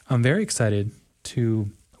I'm very excited to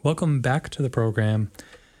welcome back to the program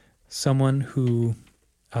someone who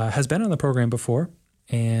has been on the program before,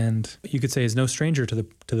 and you could say is no stranger to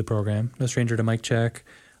the program, no stranger to Mic Check,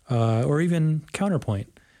 or even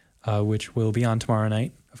Counterpoint, which will be on tomorrow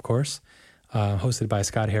night, of course, hosted by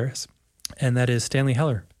Scott Harris, and that is Stanley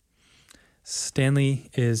Heller. Stanley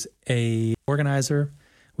is a organizer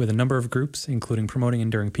with a number of groups, including Promoting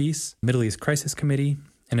Enduring Peace, Middle East Crisis Committee,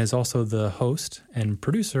 and is also the host and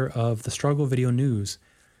producer of The Struggle Video News,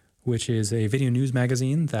 which is a video news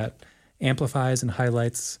magazine that amplifies and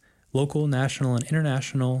highlights local, national, and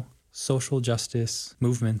international social justice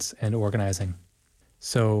movements and organizing.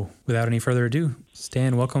 So without any further ado,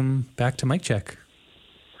 Stan, welcome back to Mic Check.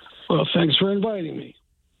 Well, thanks for inviting me.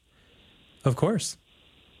 Of course.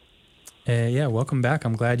 Welcome back.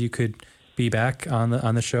 I'm glad you could be back on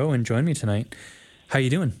the show and join me tonight. How you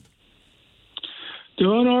doing?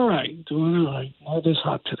 Doing all right. Not as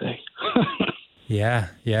hot today. Yeah,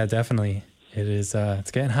 definitely. It is. It's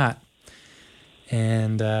getting hot,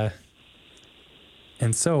 and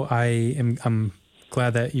so I'm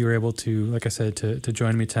glad that you were able to, like I said, to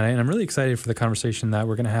join me tonight. And I'm really excited for the conversation that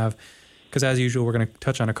we're going to have, because as usual, we're going to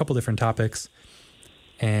touch on a couple different topics,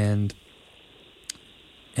 and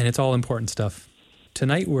it's all important stuff.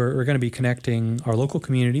 Tonight, we're going to be connecting our local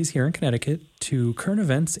communities here in Connecticut to current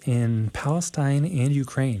events in Palestine and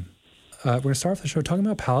Ukraine. We're going to start off the show talking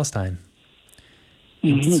about Palestine.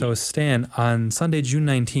 Mm-hmm. So, Stan, on Sunday, June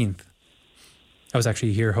 19th, I was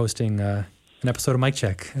actually here hosting an episode of Mic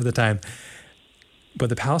Check at the time, but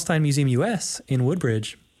the Palestine Museum US in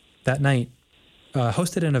Woodbridge that night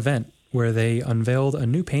hosted an event where they unveiled a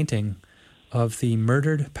new painting of the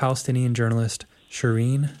murdered Palestinian journalist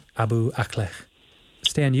Shireen Abu Akleh.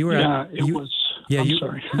 Stan, you were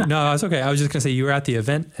sorry. No, it's okay. I was just going to say you were at the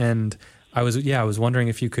event, and I was wondering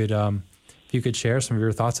if you could share some of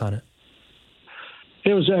your thoughts on it.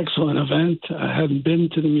 It was an excellent event. I hadn't been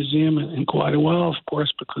to the museum in quite a while, of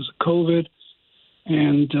course, because of COVID.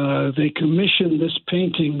 And they commissioned this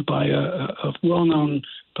painting by a well-known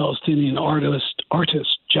Palestinian artist,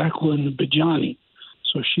 Jacqueline Bejani.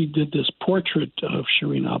 So she did this portrait of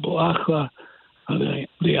Shireen Abu Akleh.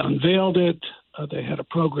 They unveiled it. They had a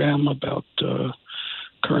program about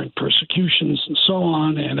current persecutions and so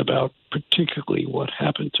on, and about particularly what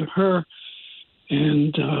happened to her.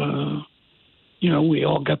 And, we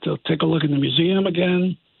all got to take a look in the museum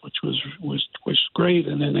again, which was great.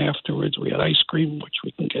 And then afterwards we had ice cream, which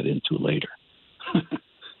we can get into later.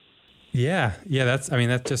 Yeah,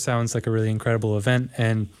 that just sounds like a really incredible event.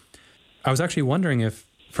 And I was actually wondering if,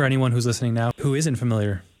 for anyone who's listening now who isn't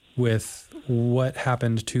familiar with what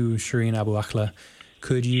happened to Shireen Abu Akleh,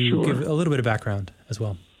 could you give a little bit of background as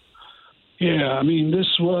well? Yeah,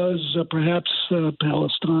 this was perhaps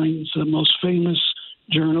Palestine's most famous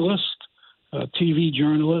journalist, TV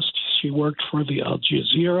journalist. She worked for the Al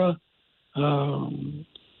Jazeera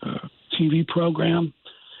TV program,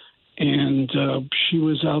 and she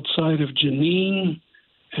was outside of Jenin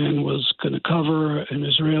and was going to cover an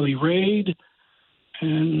Israeli raid,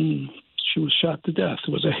 and she was shot to death.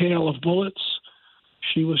 It was a hail of bullets.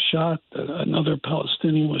 She was shot. Another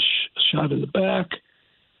Palestinian was shot in the back.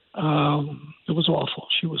 It was awful.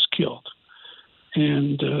 She was killed.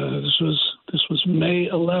 And this was May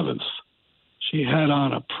 11th. She had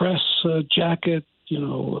on a press jacket,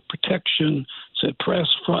 protection, said press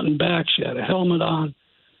front and back. She had a helmet on,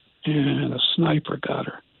 and a sniper got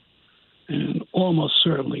her. And almost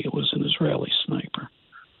certainly it was an Israeli sniper.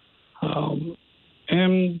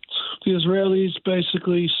 And the Israelis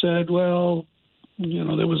basically said, well,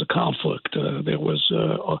 there was a conflict. They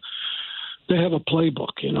have a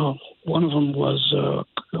playbook, One of them was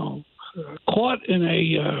caught in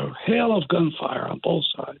a hail of gunfire on both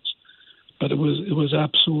sides. But it was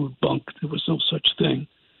absolute bunk. There was no such thing.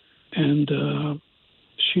 And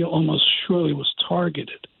she almost surely was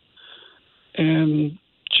targeted. And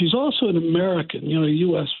she's also an American. The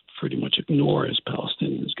U.S. pretty much ignores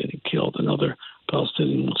Palestinians getting killed. Another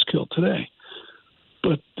Palestinian was killed today.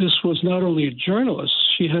 But this was not only a journalist,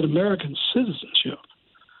 she had American citizenship.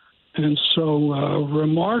 And so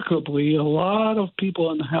remarkably, a lot of people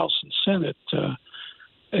in the House and Senate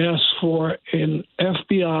asked for an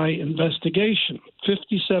FBI investigation.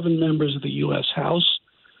 57 members of the U.S. House,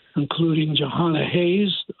 including Jahana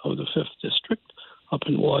Hayes of the 5th District up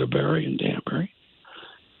in Waterbury and Danbury,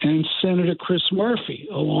 and Senator Chris Murphy,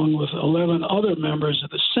 along with 11 other members of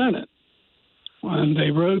the Senate. And they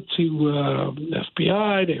wrote to the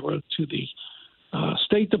FBI, they wrote to the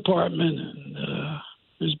State Department, and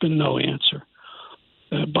there's been no answer.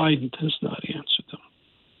 Biden has not answered them.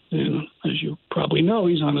 And as you probably know,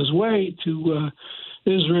 he's on his way to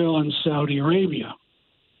Israel and Saudi Arabia.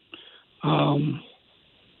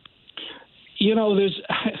 There's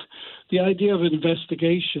the idea of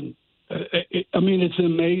investigation. It's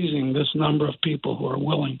amazing, this number of people who are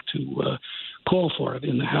willing to call for it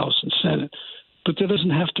in the House and Senate. But there doesn't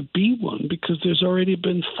have to be one, because there's already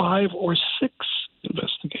been 5 or 6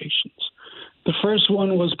 investigations. The first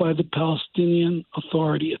one was by the Palestinian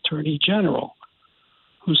Authority Attorney General,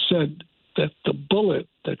 who said that the bullet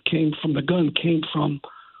that came from the gun came from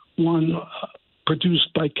one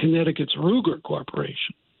produced by Connecticut's Ruger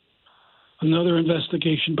Corporation. Another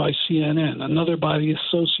investigation by CNN, another by the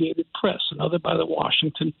Associated Press, another by the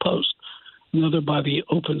Washington Post, another by the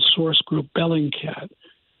open source group Bellingcat,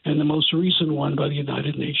 and the most recent one by the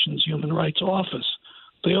United Nations Human Rights Office.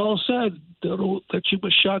 They all said that she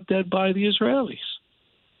was shot dead by the Israelis.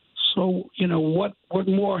 So, what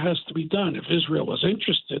more has to be done? If Israel was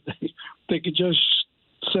interested, they could just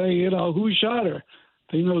say, who shot her?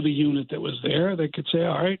 They know the unit that was there. They could say,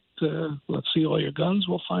 all right, let's see all your guns.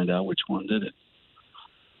 We'll find out which one did it.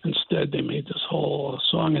 Instead, they made this whole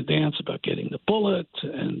song and dance about getting the bullet,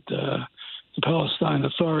 and the Palestine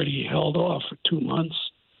Authority held off for 2 months.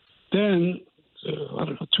 Then,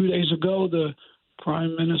 2 days ago, the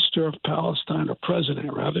Prime Minister of Palestine, or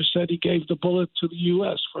President rather, said he gave the bullet to the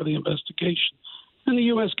U.S. for the investigation. And the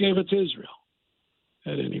U.S. gave it to Israel,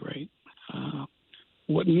 at any rate.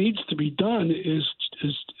 What needs to be done is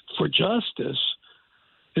for justice,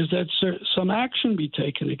 is that some action be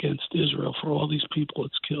taken against Israel for all these people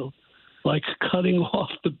it's killed, like cutting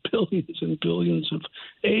off the billions and billions of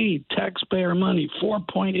aid, taxpayer money,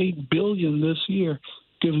 $4.8 billion this year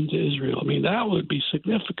given to Israel. That would be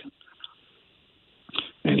significant.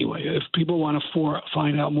 Anyway, if people want to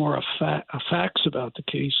find out more facts about the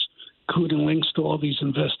case, including links to all these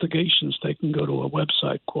investigations, they can go to a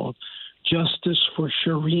website called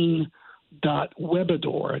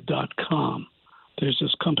justiceforshireen.webador.com. There's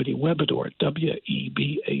this company, Webador,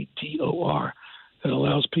 Webador, that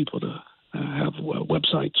allows people to have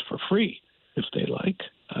websites for free if they like.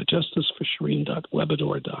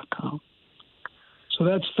 Justiceforshireen.webador.com. So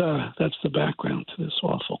that's the background to this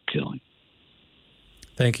awful killing.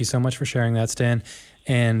 Thank you so much for sharing that, Stan.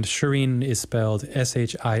 And Shireen is spelled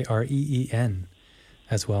Shireen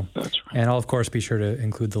as well. That's right. And I'll of course be sure to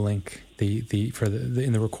include the link in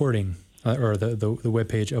the recording or the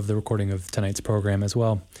webpage of the recording of tonight's program as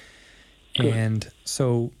well. Good.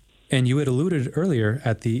 And you had alluded earlier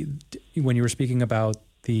when you were speaking about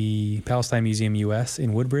the Palestine Museum US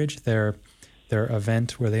in Woodbridge, their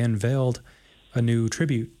event where they unveiled a new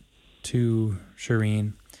tribute to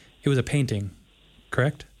Shireen. It was a painting,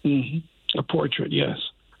 correct? Mm-hmm. A portrait, yes.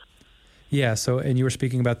 Yeah. So, and you were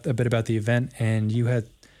speaking a bit about the event, and you had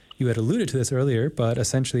alluded to this earlier, but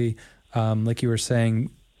essentially, like you were saying,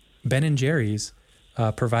 Ben & Jerry's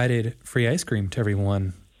provided free ice cream to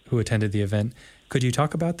everyone who attended the event. Could you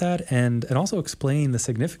talk about that and also explain the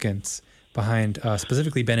significance behind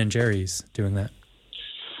specifically Ben & Jerry's doing that?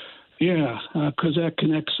 Yeah, because that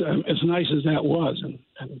connects, as nice as that was, and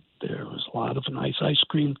there was a lot of nice ice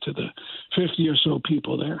cream to the 50 or so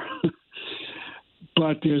people there.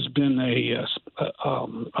 But there's been a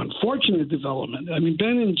unfortunate development.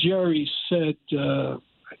 Ben & Jerry's said, I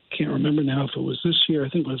can't remember now if it was this year, I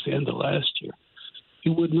think it was the end of last year, it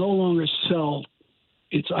would no longer sell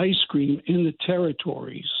its ice cream in the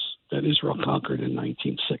territories that Israel conquered in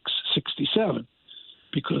 1967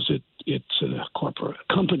 because it's a corporate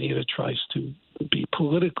company that tries to be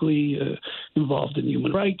politically involved in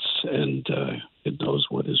human rights, and it knows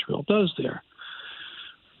what Israel does there.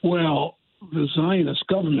 Well, the Zionist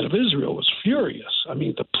government of Israel was furious.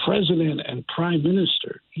 The president and prime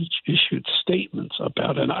minister each issued statements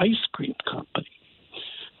about an ice cream company.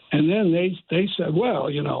 And then they said, well,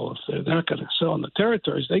 if they're not going to sell in the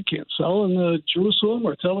territories, they can't sell in Jerusalem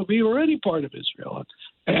or Tel Aviv or any part of Israel.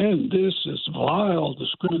 And this is vile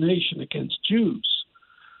discrimination against Jews.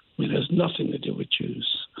 It has nothing to do with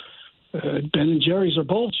Jews. Ben & Jerry's are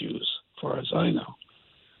both Jews, as far as I know.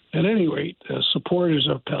 At any rate, supporters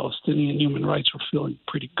of Palestinian human rights were feeling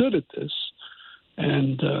pretty good at this.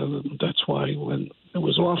 And that's why when it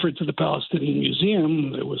was offered to the Palestinian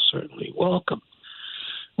Museum, it was certainly welcome.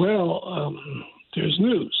 Well, there's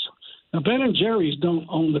news. Now, Ben & Jerry's don't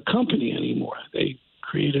own the company anymore. They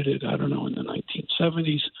created it, in the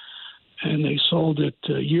 1970s, and they sold it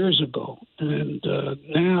years ago. And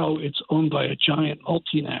now it's owned by a giant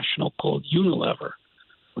multinational called Unilever.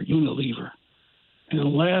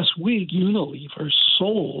 And last week, Unilever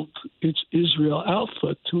sold its Israel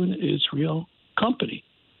output to an Israel company.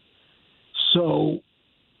 So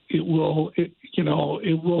the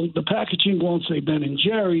packaging won't say Ben &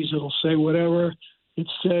 Jerry's. It'll say whatever, it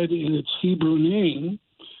said in its Hebrew name,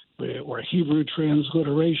 or Hebrew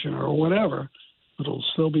transliteration or whatever, it'll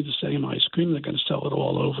still be the same ice cream. They're going to sell it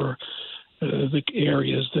all over the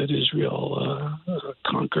areas that Israel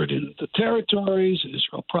conquered in the territories,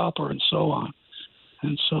 Israel proper, and so on.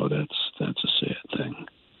 And so that's a sad thing.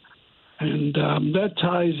 And that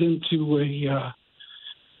ties into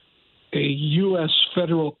a U.S.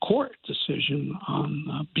 federal court decision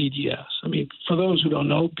on BDS. I mean, for those who don't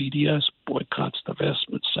know, BDS, boycotts,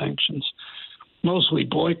 divestment, sanctions, mostly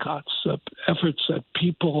boycotts, efforts at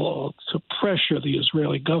people to pressure the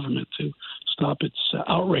Israeli government to stop its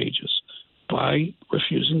outrages by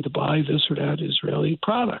refusing to buy this or that Israeli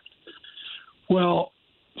product. Well,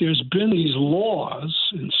 there's been these laws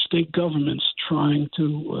in state governments trying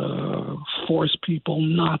to force people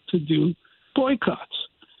not to do boycotts.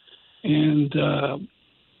 And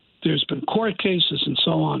there's been court cases and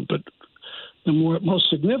so on, but the most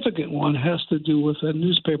significant one has to do with a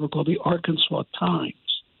newspaper called the Arkansas Times.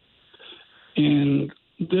 And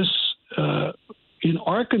this, in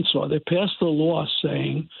Arkansas, they passed a law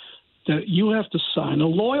saying that you have to sign a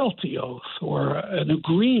loyalty oath or an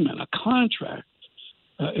agreement, a contract.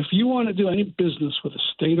 If you want to do any business with the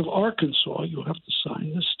state of Arkansas, you have to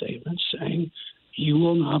sign this statement saying you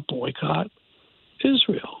will not boycott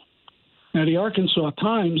Israel. Now, the Arkansas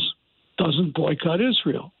Times doesn't boycott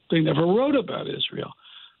Israel. They never wrote about Israel.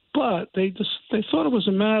 But they thought it was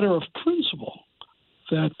a matter of principle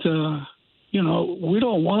that, we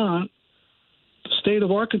don't want the state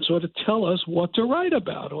of Arkansas to tell us what to write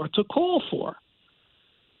about or to call for.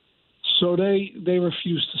 So they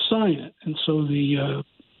refused to sign it. And so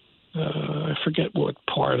I forget what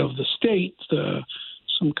part of the state,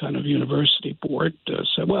 some kind of university board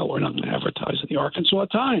said, well, we're not going to advertise in the Arkansas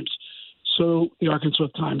Times. So the Arkansas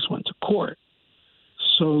Times went to court.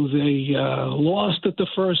 So they lost at the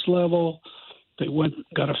first level. They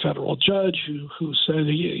got a federal judge who said,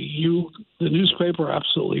 the newspaper, are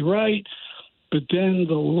absolutely right. But then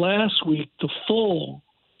the last week, the full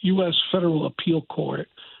U.S. Federal Appeal Court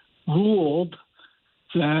ruled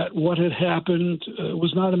that what had happened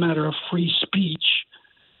was not a matter of free speech.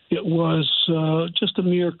 It was just a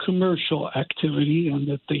mere commercial activity, and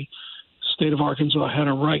that the state of Arkansas had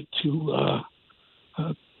a right to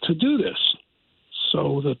do this,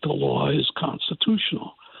 so that the law is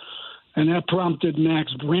constitutional. And that prompted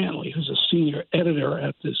Max Brantley, who's a senior editor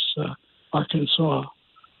at this Arkansas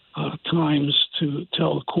Times, to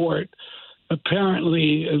tell the court,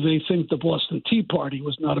 apparently they think the Boston Tea Party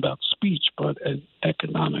was not about speech, but an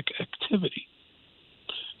economic activity.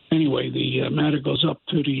 Anyway, the matter goes up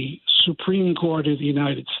to the Supreme Court of the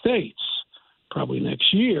United States probably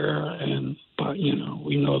next year, but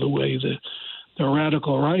we know the way the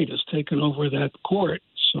radical right has taken over that court,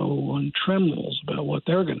 so one trembles about what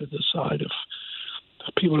they're going to decide if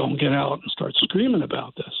people don't get out and start screaming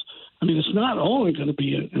about this. I mean, it's not only going to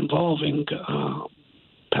be involving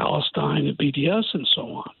Palestine and BDS and so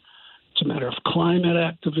on. It's a matter of climate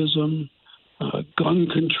activism, gun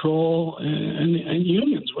control, and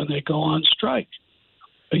unions when they go on strike.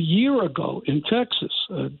 A year ago in Texas,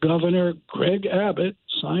 Governor Greg Abbott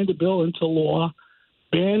signed a bill into law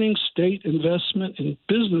banning state investment in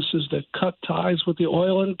businesses that cut ties with the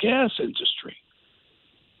oil and gas industry.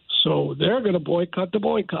 So they're going to boycott the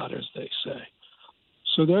boycotters, they say.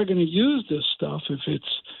 So they're going to use this stuff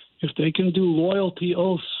if they can do loyalty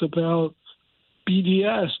oaths about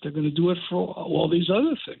BDS, they're going to do it for all these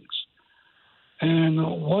other things. And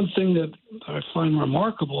one thing that I find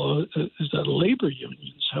remarkable is that labor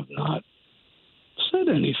unions have not said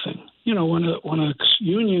anything. When a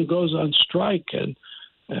union goes on strike and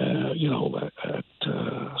at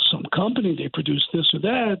some company they produce this or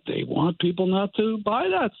that, they want people not to buy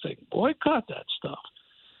that thing, boycott that stuff.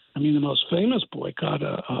 I mean, the most famous boycott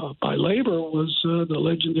by labor was the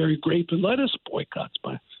legendary grape and lettuce boycotts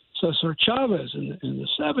by Cesar Chavez in the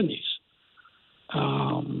 70s.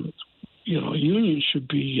 Unions should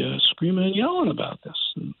be screaming and yelling about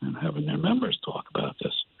this and having their members talk about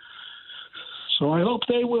this. So I hope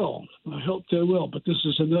they will. But this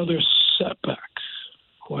is another setback,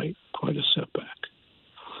 quite a setback.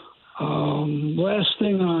 Last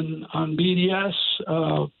thing on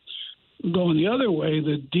BDS, going the other way,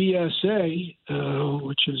 the DSA,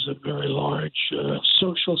 which is a very large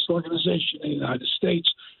socialist organization in the United States,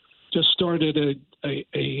 just started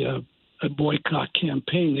a boycott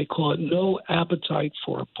campaign. They call it No Appetite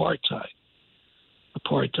for Apartheid.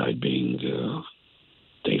 Apartheid being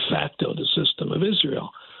de facto the system of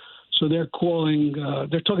Israel. So they're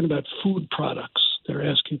talking about food products. They're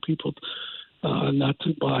asking people not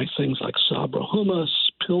to buy things like Sabra hummus,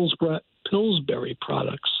 Pillsbury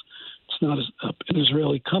products. It's not an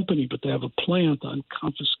Israeli company, but they have a plant on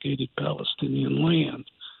confiscated Palestinian land.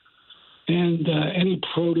 And any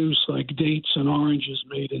produce like dates and oranges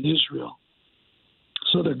made in Israel.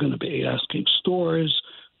 So they're going to be asking stores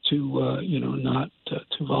to,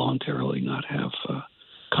 to voluntarily not have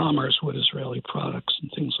commerce with Israeli products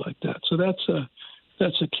and things like that. So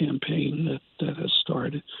that's a campaign that has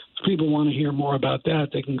started. If people want to hear more about that,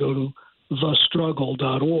 they can go to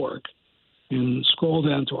thestruggle.org and scroll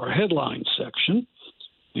down to our headline section,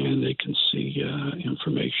 and they can see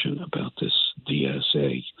information about this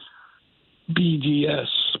DSA BDS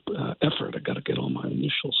effort. I got to get all my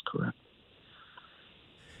initials correct.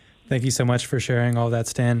 Thank you so much for sharing all that,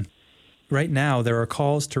 Stan. Right now, there are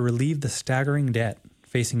calls to relieve the staggering debt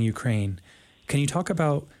facing Ukraine. Can you talk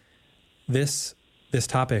about this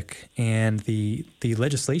topic and the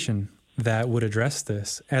legislation that would address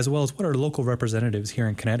this, as well as what our local representatives here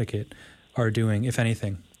in Connecticut are doing, if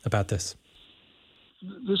anything, about this?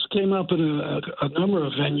 This came up in a number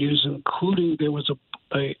of venues, including there was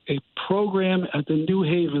a program at the New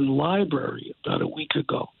Haven Library about a week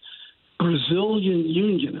ago. Brazilian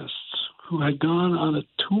unionists who had gone on a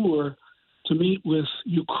tour to meet with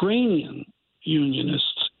Ukrainian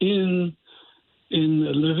unionists in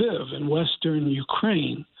Lviv, in western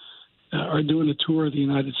Ukraine, are doing a tour of the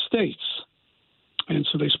United States. And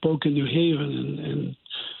so they spoke in New Haven, and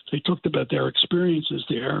they talked about their experiences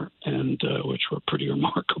there, and which were pretty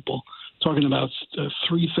remarkable, talking about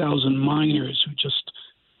 3,000 miners who just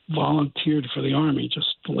volunteered for the Army,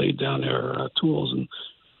 just laid down their tools and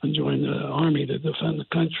joined the Army to defend the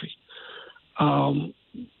country.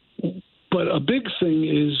 But a big thing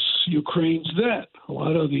is Ukraine's debt. A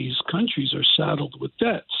lot of these countries are saddled with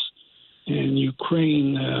debts, and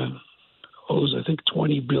Ukraine owes, I think,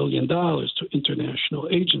 $20 billion to international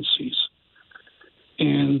agencies.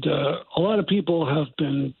 And a lot of people have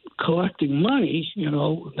been collecting money,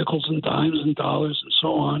 nickels and dimes and dollars and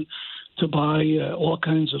so on, to buy all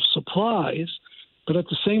kinds of supplies. But at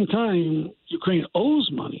the same time, Ukraine owes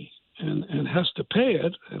money and has to pay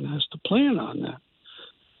it and has to plan on that.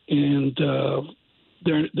 And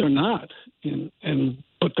they're not.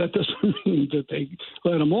 But that doesn't mean that they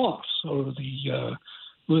let them off. So the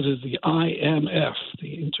IMF,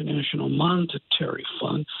 the International Monetary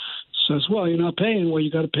Fund, says, well, you're not paying. Well,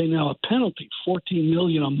 you got to pay now a penalty, $14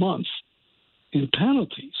 million a month in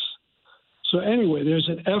penalties. So anyway, there's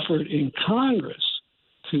an effort in Congress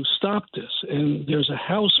to stop this, and there's a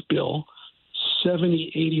House bill,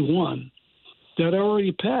 7081, that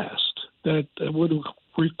already passed that would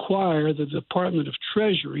require the Department of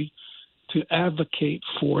Treasury to advocate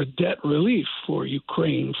for debt relief for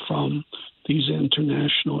Ukraine from these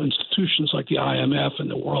international institutions like the IMF and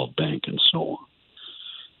the World Bank and so on.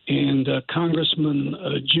 And Congressman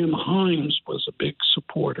Jim Himes was a big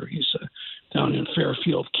supporter. He's down in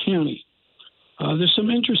Fairfield County. There's some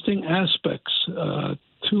interesting aspects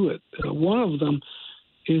to it. One of them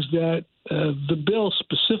is that the bill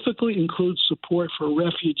specifically includes support for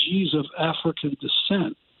refugees of African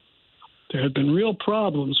descent. There have been real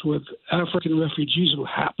problems with African refugees who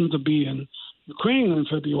happen to be in Ukraine on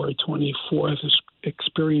February 24th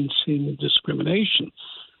experiencing discrimination.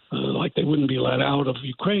 Like they wouldn't be let out of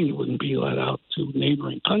Ukraine, they wouldn't be let out to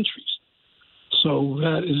neighboring countries. So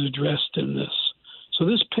that is addressed in this. So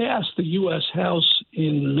this passed the U.S. House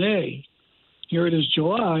in May. Here it is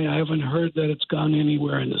July. I haven't heard that it's gone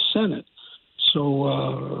anywhere in the Senate. So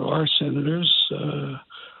our senators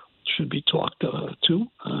should be talked to,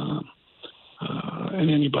 and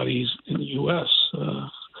anybody in the U.S.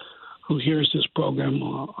 Who hears this program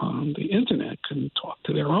on the internet can talk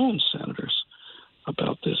to their own senators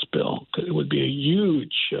about this bill. It would be a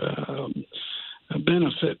huge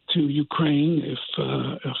benefit to Ukraine if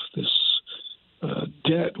this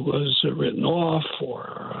debt was written off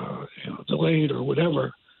or delayed or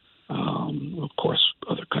whatever. Of course,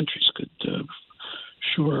 other countries could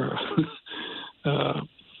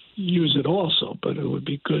use it also, but it would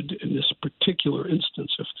be good in this particular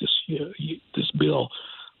instance if this bill,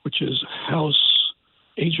 which is House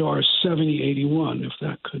H.R. 7081, if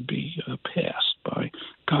that could be passed by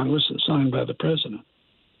Congress and signed by the president.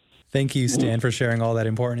 Thank you, Stan, for sharing all that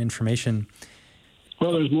important information.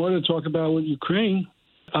 Well, there's more to talk about with Ukraine.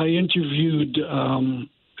 I interviewed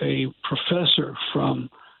a professor from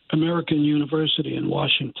American University in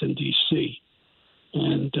Washington, D.C.,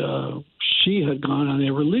 and she had gone on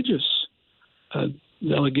a religious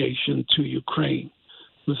delegation to Ukraine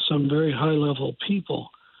with some very high-level people.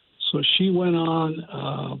 So she went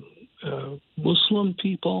on Muslim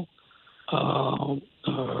people,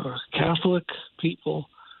 Catholic people.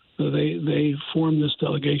 They formed this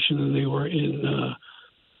delegation, and they were in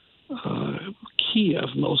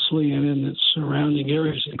Kiev mostly, and in its surrounding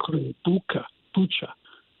areas, including Bucha,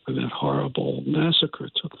 where that horrible massacre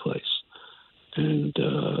took place. And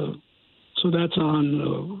so that's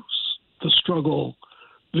on the struggle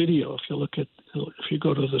video. If you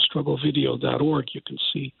go to thestrugglevideo.org, you can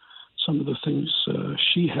see some of the things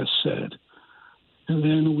she has said. And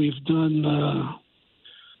then we've done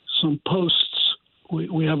some posts.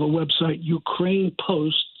 We have a website,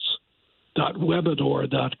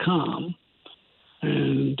 ukraineposts.webador.com.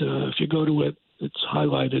 And if you go to it, it's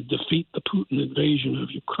highlighted Defeat the Putin Invasion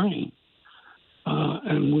of Ukraine.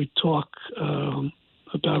 And we talk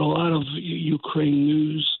about a lot of Ukraine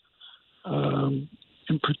news,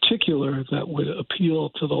 in particular, that would appeal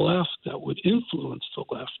to the left, that would influence the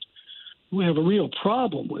left. We have a real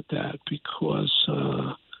problem with that because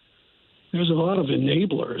there's a lot of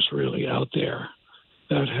enablers really out there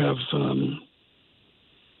that have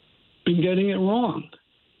been getting it wrong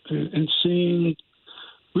and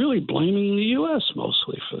really blaming the U.S.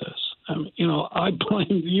 mostly for this. I mean, I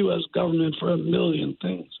blame the U.S. government for a million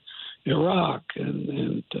things, Iraq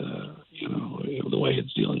and the way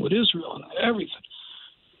it's dealing with Israel and everything.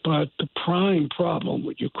 But the prime problem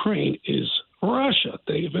with Ukraine is Russia.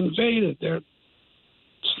 They've invaded. They're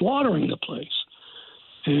slaughtering the place.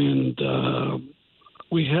 And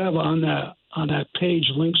we have on that page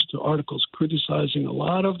links to articles criticizing a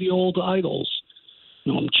lot of the old idols,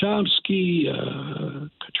 Noam Chomsky,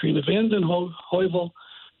 Katrina vanden Heuvel,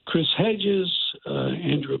 Chris Hedges,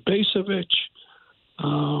 Andrew Bacevich,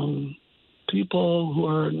 people who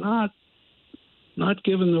are not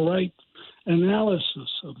given the right analysis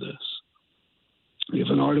of this. We have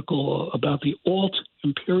an article about the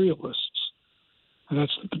alt-imperialists. And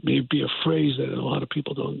that's maybe a phrase that a lot of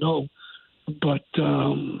people don't know. But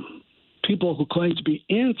people who claim to be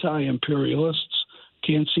anti-imperialists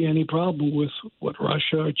can't see any problem with what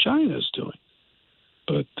Russia or China is doing.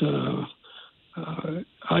 But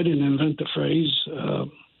I didn't invent the phrase.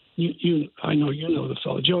 I know you know the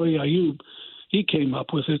fellow, Joey Ayoub. He came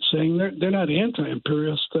up with it, saying they're not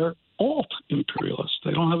anti-imperialists, they're alt-imperialists.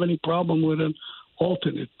 They don't have any problem with an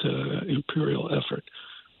alternate imperial effort.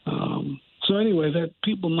 So anyway, that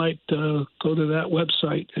people might go to that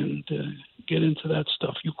website and get into that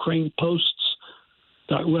stuff,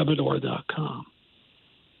 ukraineposts.webador.com.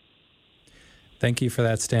 Thank you for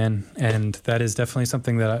that, Stan. And that is definitely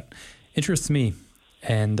something that interests me.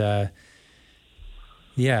 And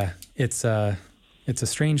it's a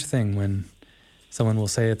strange thing when someone will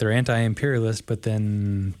say that they're anti-imperialist, but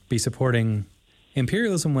then be supporting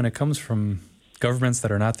imperialism when it comes from governments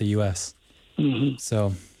that are not the U.S. Mm-hmm.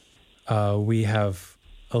 So we have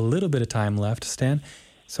a little bit of time left, Stan.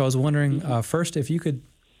 So I was wondering, first, if you could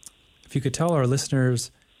tell our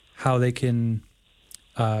listeners how they can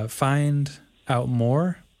find out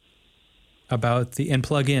more about and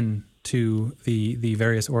plug in to the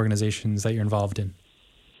various organizations that you're involved in.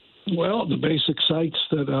 Well, the basic sites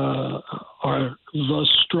that are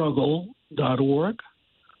thestruggle.org,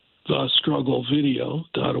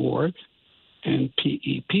 thestrugglevideo.org, and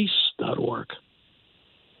pepeace.org.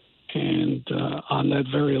 And on that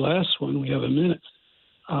very last one, we have a minute.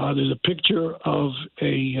 There's a picture of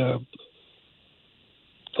a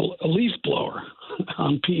leaf blower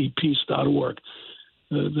on pepeace.org.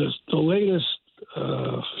 The latest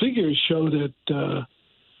figures show that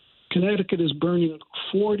Connecticut is burning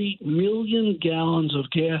 40 million gallons of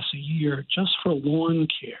gas a year just for lawn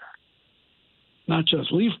care. Not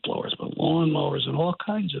just leaf blowers, but lawn mowers and all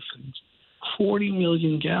kinds of things. 40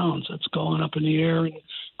 million gallons. That's going up in the air in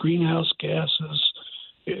greenhouse gases,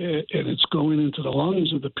 and it's going into the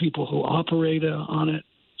lungs of the people who operate on it.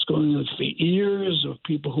 It's going into the ears of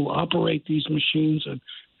people who operate these machines and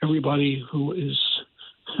everybody who is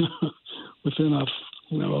within a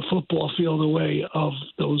football field away of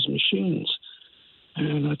those machines.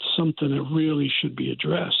 And that's something that really should be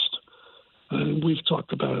addressed. And we've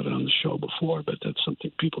talked about it on the show before, but that's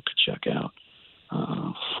something people could check out.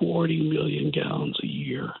 40 million gallons a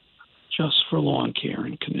year just for lawn care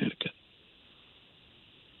in Connecticut.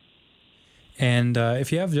 And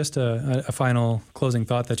if you have just a final closing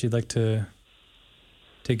thought that you'd like to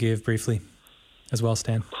give briefly as well,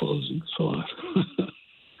 Stan. Closing thought.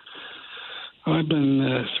 I've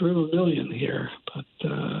been through a million here, but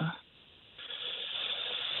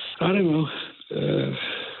I don't know.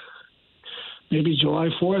 Maybe July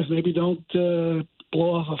 4th, maybe don't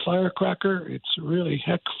blow off a firecracker. It's really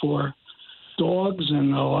heck for dogs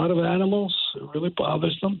and a lot of animals. It really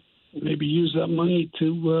bothers them. Maybe use that money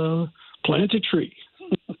to plant a tree.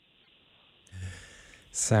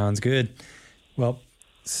 Sounds good. Well,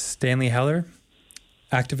 Stanley Heller,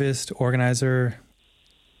 activist, organizer,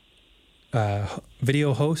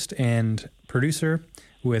 video host and producer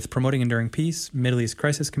with Promoting Enduring Peace, Middle East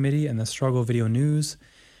Crisis Committee, and the Struggle Video News.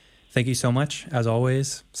 Thank you so much, as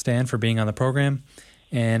always, Stan, for being on the program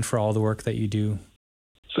and for all the work that you do.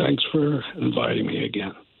 Thanks for inviting me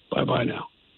again. Bye-bye now.